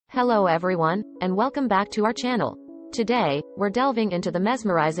Hello everyone, and welcome back to our channel. Today, we're delving into the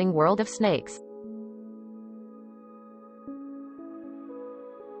mesmerizing world of snakes.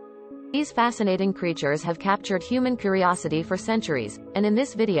 These fascinating creatures have captured human curiosity for centuries, and in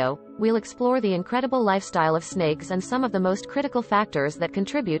this video, we'll explore the incredible lifestyle of snakes and some of the most critical factors that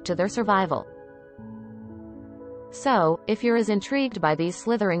contribute to their survival. So, if you're as intrigued by these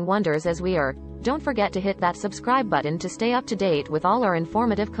slithering wonders as we are, don't forget to hit that subscribe button to stay up to date with all our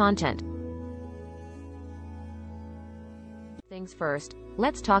informative content. Things first,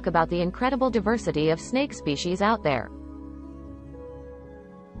 let's talk about the incredible diversity of snake species out there.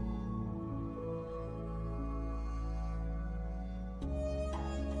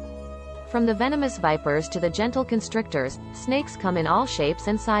 From the venomous vipers to the gentle constrictors, snakes come in all shapes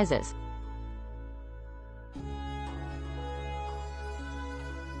and sizes.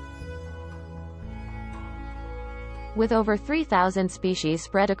 With over 3,000 species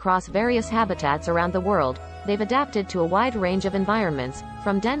spread across various habitats around the world, they've adapted to a wide range of environments,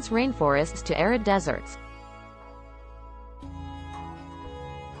 from dense rainforests to arid deserts.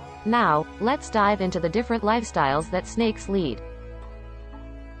 Now, let's dive into the different lifestyles that snakes lead.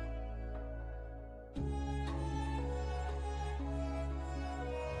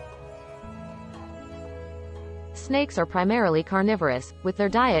 Snakes are primarily carnivorous, with their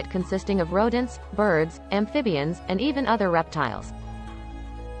diet consisting of rodents, birds, amphibians, and even other reptiles.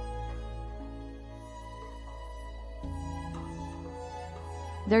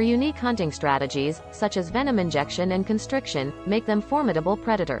 Their unique hunting strategies, such as venom injection and constriction, make them formidable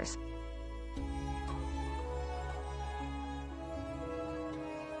predators.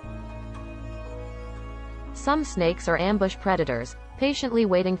 Some snakes are ambush predators, patiently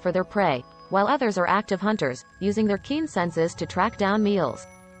waiting for their prey, while others are active hunters, using their keen senses to track down meals.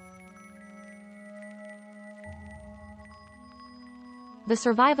 The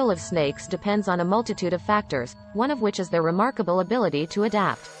survival of snakes depends on a multitude of factors, one of which is their remarkable ability to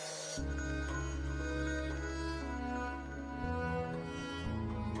adapt.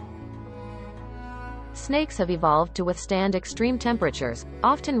 Snakes have evolved to withstand extreme temperatures,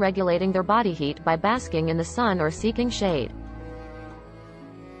 often regulating their body heat by basking in the sun or seeking shade.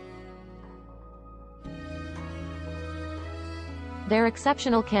 Their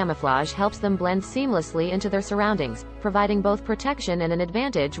exceptional camouflage helps them blend seamlessly into their surroundings, providing both protection and an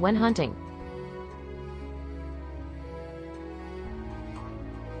advantage when hunting.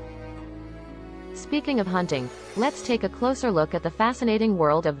 Speaking of hunting, let's take a closer look at the fascinating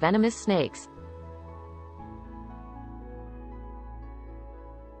world of venomous snakes.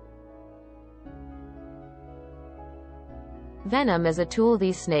 Venom is a tool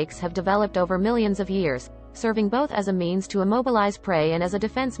these snakes have developed over millions of years, serving both as a means to immobilize prey and as a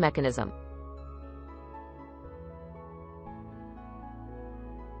defense mechanism.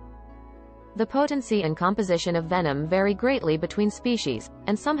 The potency and composition of venom vary greatly between species,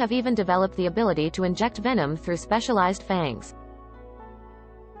 and some have even developed the ability to inject venom through specialized fangs.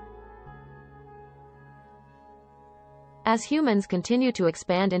 As humans continue to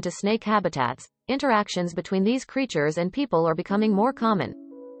expand into snake habitats, interactions between these creatures and people are becoming more common.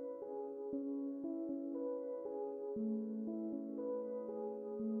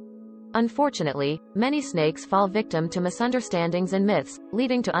 Unfortunately, many snakes fall victim to misunderstandings and myths,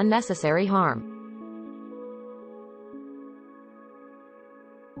 leading to unnecessary harm.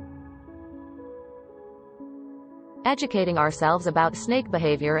 Educating ourselves about snake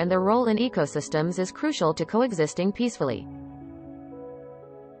behavior and their role in ecosystems is crucial to coexisting peacefully.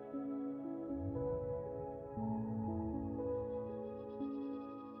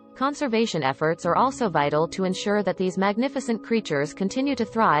 Conservation efforts are also vital to ensure that these magnificent creatures continue to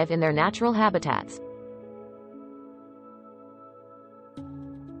thrive in their natural habitats.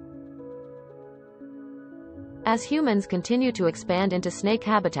 As humans continue to expand into snake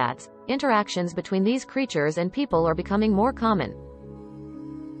habitats, interactions between these creatures and people are becoming more common.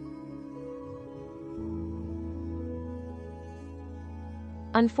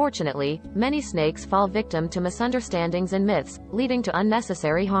 Unfortunately, many snakes fall victim to misunderstandings and myths, leading to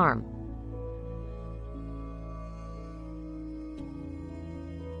unnecessary harm.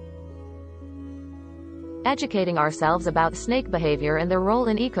 Educating ourselves about snake behavior and their role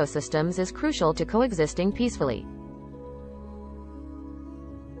in ecosystems is crucial to coexisting peacefully.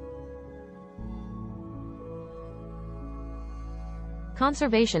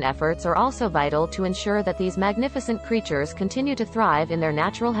 Conservation efforts are also vital to ensure that these magnificent creatures continue to thrive in their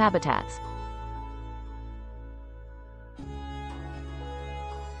natural habitats.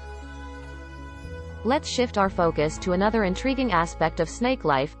 Let's shift our focus to another intriguing aspect of snake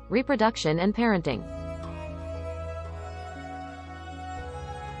life, reproduction and parenting.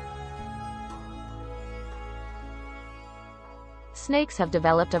 snakes have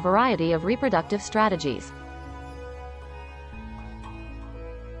developed a variety of reproductive strategies.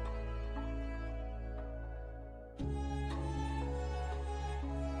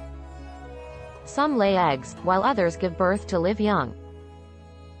 Some lay eggs, while others give birth to live young.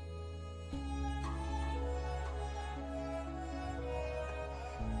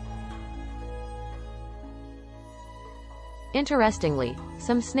 Interestingly,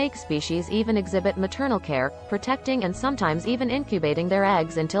 some snake species even exhibit maternal care, protecting and sometimes even incubating their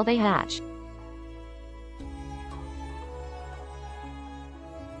eggs until they hatch.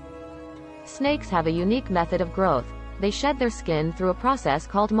 Snakes have a unique method of growth. They shed their skin through a process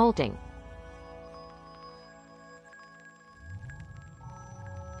called molting.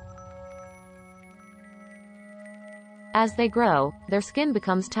 As they grow, their skin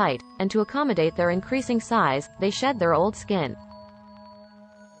becomes tight, and to accommodate their increasing size, they shed their old skin.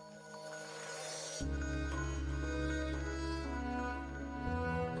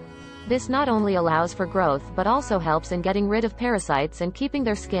 This not only allows for growth but also helps in getting rid of parasites and keeping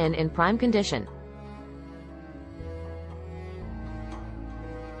their skin in prime condition.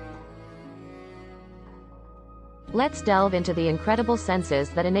 Let's delve into the incredible senses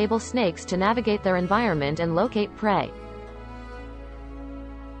that enable snakes to navigate their environment and locate prey.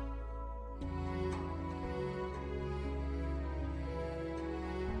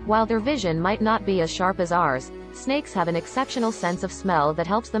 While their vision might not be as sharp as ours, snakes have an exceptional sense of smell that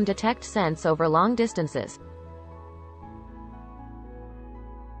helps them detect scents over long distances.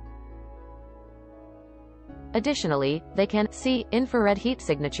 Additionally, they can see infrared heat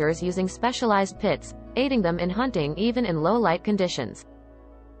signatures using specialized pits, aiding them in hunting even in low-light conditions.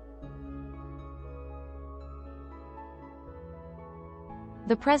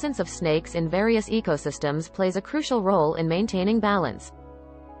 The presence of snakes in various ecosystems plays a crucial role in maintaining balance.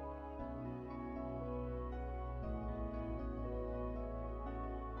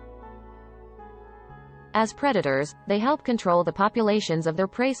 As predators, they help control the populations of their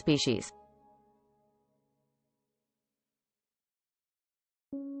prey species.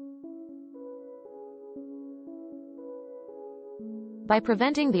 By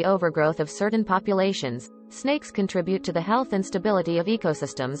preventing the overgrowth of certain populations, snakes contribute to the health and stability of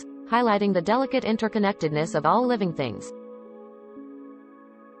ecosystems, highlighting the delicate interconnectedness of all living things.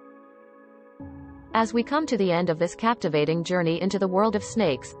 As we come to the end of this captivating journey into the world of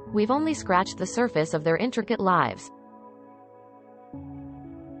snakes, we've only scratched the surface of their intricate lives.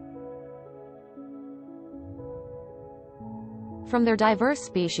 From their diverse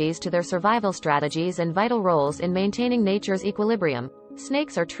species to their survival strategies and vital roles in maintaining nature's equilibrium,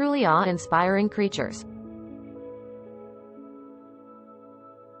 snakes are truly awe-inspiring creatures.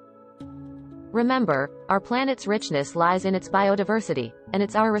 Remember, our planet's richness lies in its biodiversity, and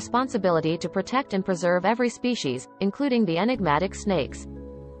it's our responsibility to protect and preserve every species, including the enigmatic snakes.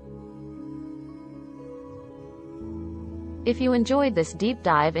 If you enjoyed this deep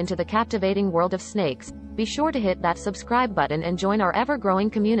dive into the captivating world of snakes, be sure to hit that subscribe button and join our ever-growing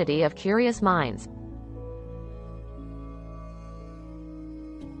community of curious minds.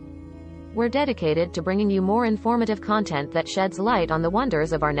 We're dedicated to bringing you more informative content that sheds light on the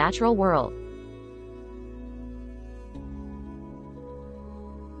wonders of our natural world.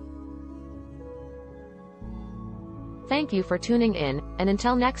 Thank you for tuning in, and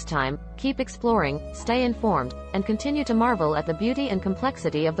until next time, keep exploring, stay informed, and continue to marvel at the beauty and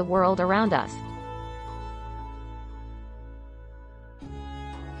complexity of the world around us.